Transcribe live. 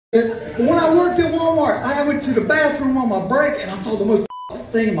But when I worked at Walmart, I went to the bathroom on my break and I saw the most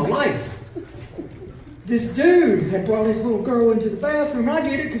thing in my life. This dude had brought his little girl into the bathroom. I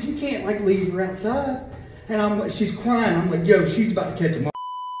get it because you can't like leave her outside. And she's crying. I'm like, yo, she's about to catch a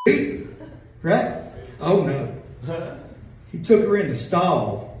right? Oh no. He took her in the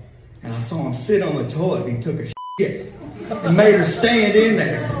stall and I saw him sit on the toilet. He took a shit and made her stand in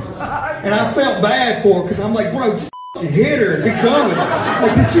there. And I felt bad for her because I'm like, bro, just hit her and be done with it.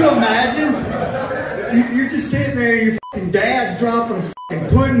 Like, could you imagine? You're just sitting there and your fucking dad's dropping a fucking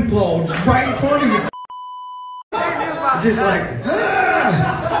pudding pole just right in front of you. Just like,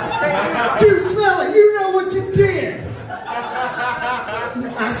 ah! You smell it, you know what you did.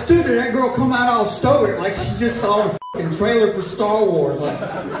 I stood there, that girl come out all stoic like she just saw the fucking trailer for Star Wars. Like,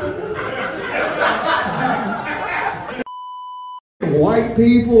 white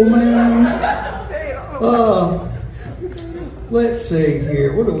people, man. Let's see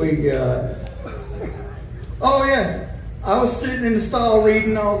here. What do we got? Oh yeah, I was sitting in the stall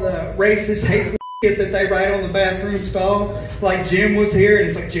reading all the racist, hateful shit that they write on the bathroom stall. Like Jim was here, and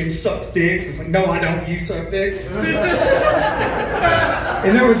it's like, Jim sucks dicks. It's like, no, I don't. You suck dicks.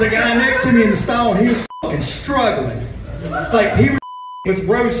 And there was a guy next to me in the stall, and he was fucking struggling. Like he was with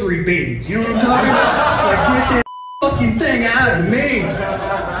rosary beads. You know what I'm talking about? Like, get that fucking thing out of me.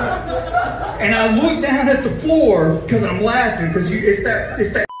 And I look down at the floor because I'm laughing because it's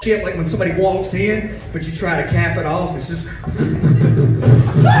that shit like when somebody walks in, but you try to cap it off. It's just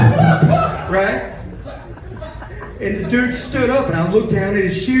right. And the dude stood up, and I looked down at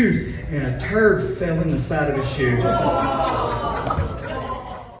his shoes, and a turd fell in the side of his shoe.